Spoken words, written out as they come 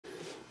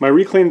My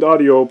Reclaimed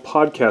Audio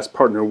podcast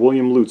partner,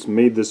 William Lutes,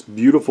 made this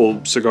beautiful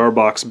cigar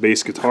box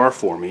bass guitar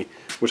for me,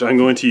 which I'm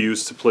going to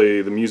use to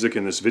play the music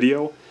in this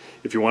video.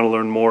 If you want to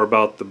learn more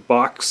about the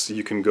box,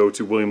 you can go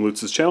to William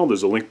Lutes' channel.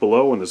 There's a link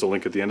below, and there's a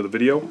link at the end of the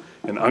video.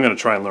 And I'm going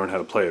to try and learn how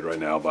to play it right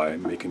now by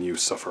making you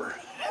suffer.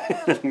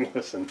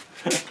 Listen,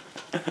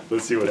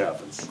 let's see what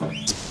happens.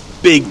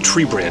 Big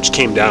tree branch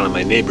came down in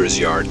my neighbor's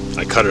yard.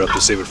 I cut it up to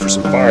save it for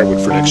some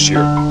firewood for next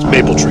year. It's a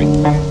maple tree.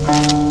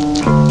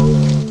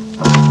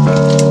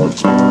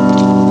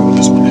 Go with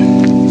this one.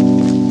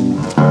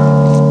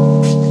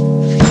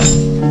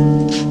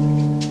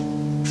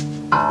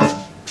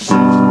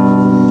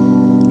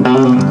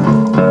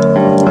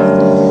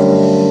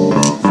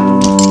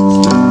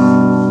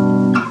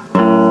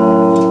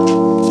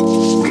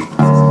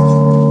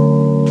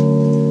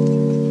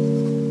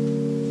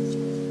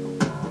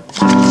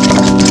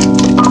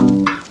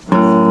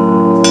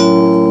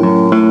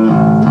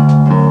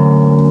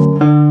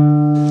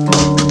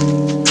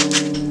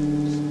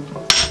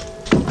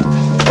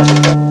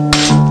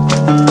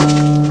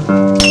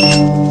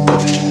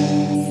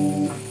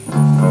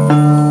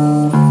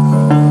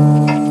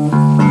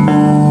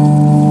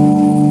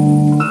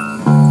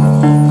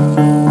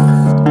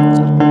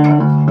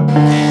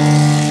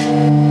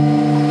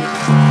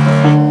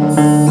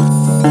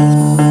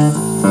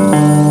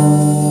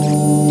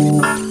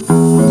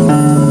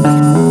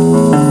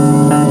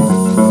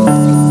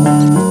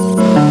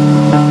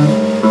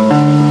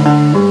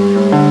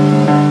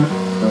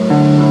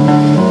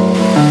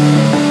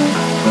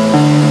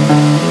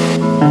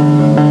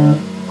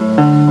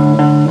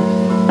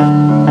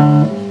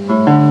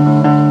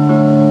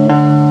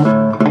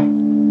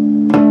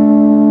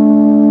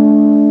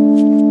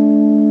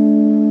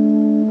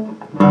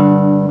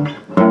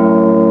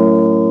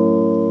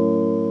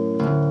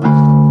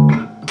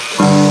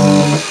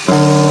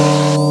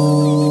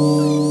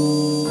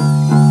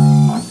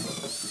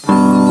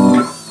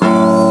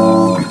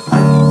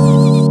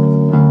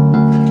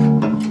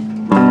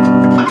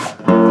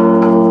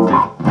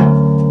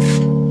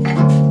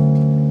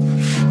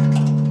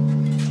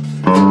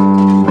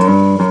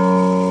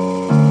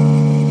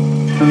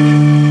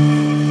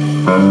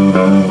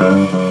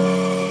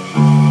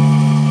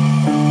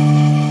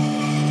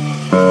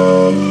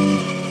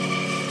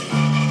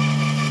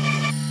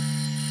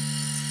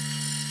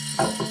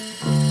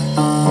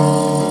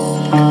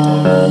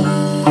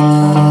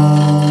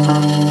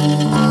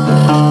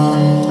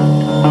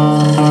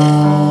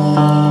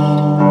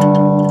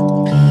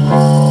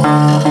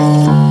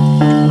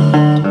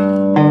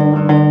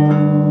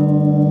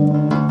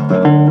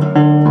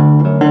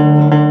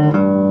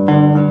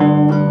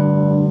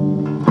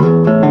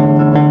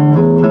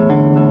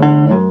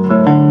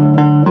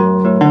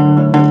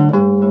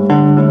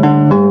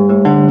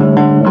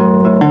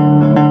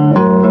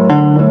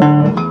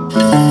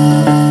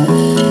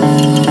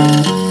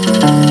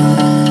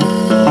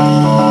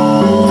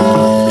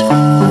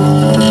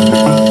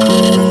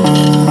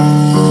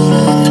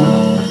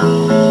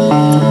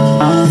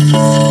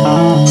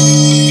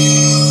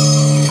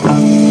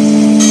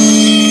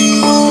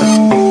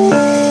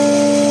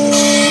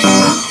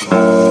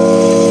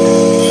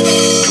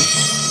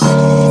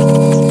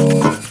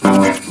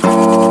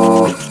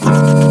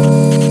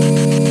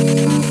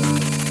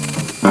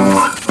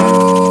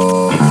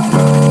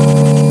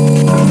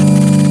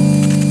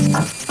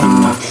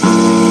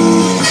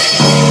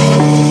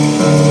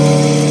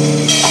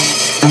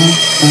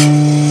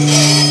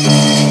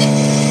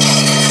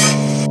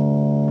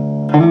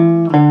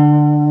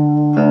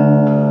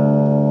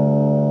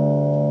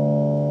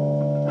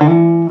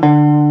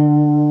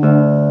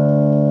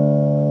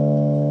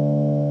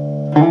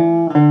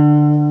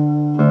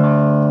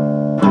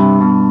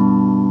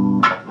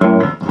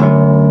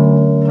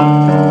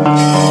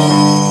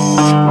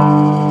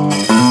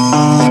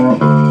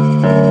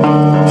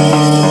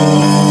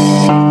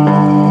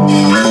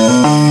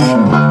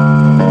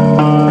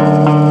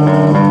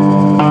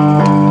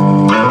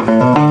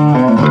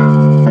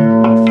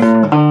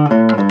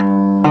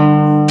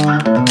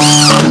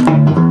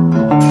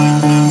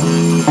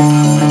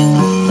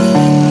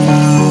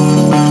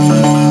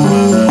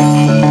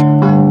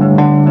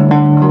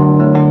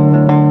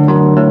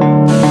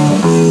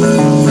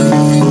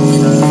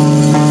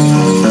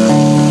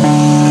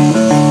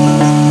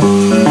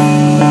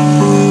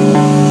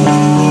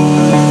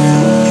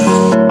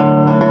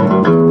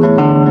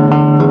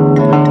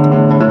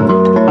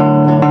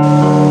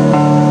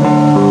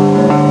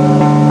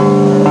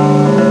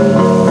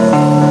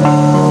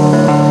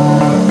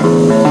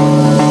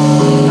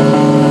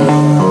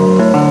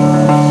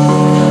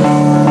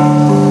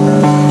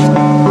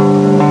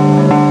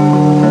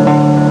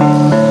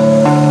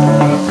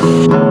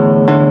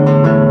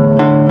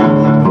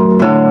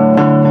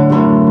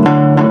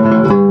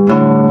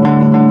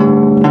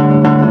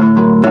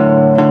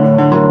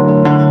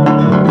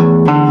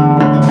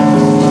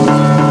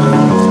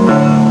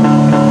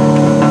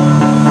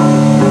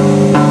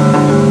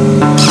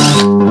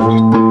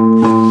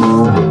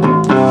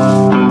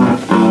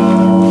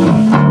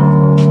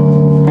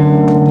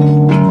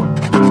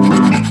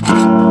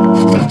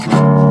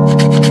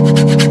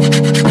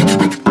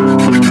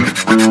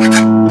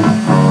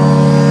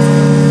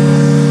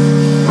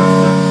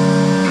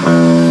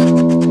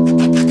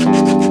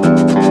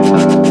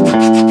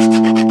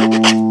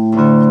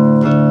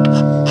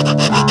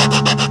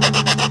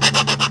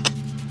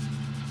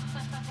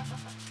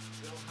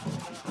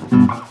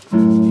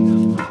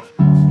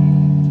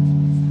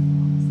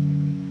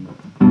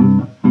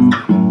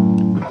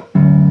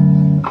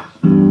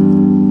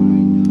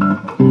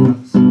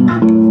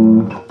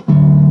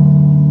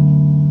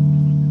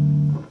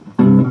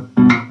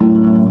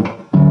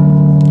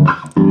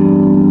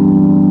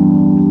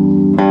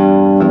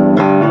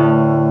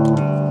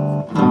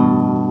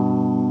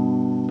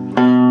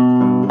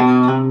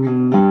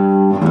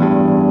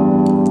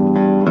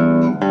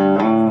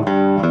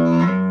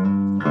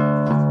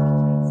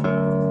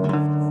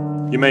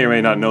 You may or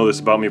may not know this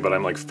about me, but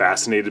I'm like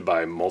fascinated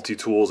by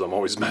multi-tools. I'm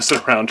always messing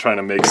around trying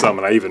to make some,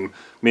 and I even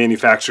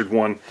manufactured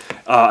one.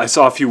 I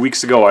saw a few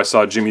weeks ago, I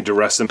saw Jimmy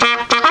Diresta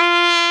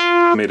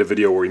made a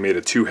video where he made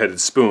a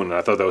two-headed spoon, and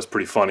I thought that was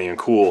pretty funny and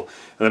cool.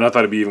 And then I thought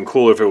it'd be even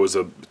cooler if it was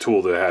a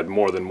tool that had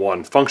more than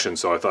one function,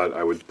 so I thought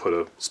I would put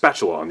a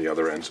spatula on the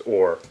other end,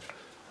 or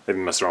maybe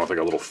mess around with like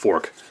a little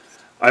fork.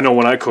 I know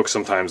when I cook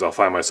sometimes I'll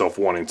find myself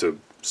wanting to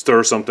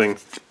stir something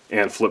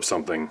and flip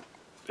something,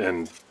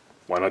 and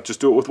why not just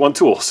do it with one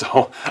tool?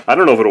 So I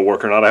don't know if it'll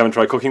work or not. I haven't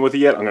tried cooking with it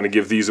yet. I'm going to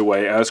give these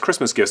away as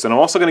Christmas gifts, and I'm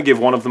also going to give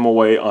one of them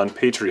away on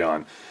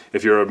Patreon.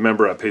 If you're a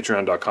member at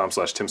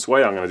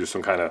patreon.com/TimSway, I'm going to do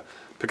some kind of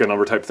pick a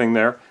number type thing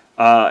there,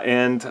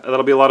 and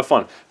that'll be a lot of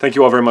fun. Thank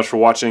you all very much for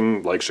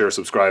watching. Like, share,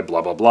 subscribe,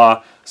 blah, blah,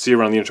 blah. See you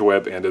around the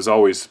interweb, and as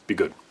always, be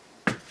good.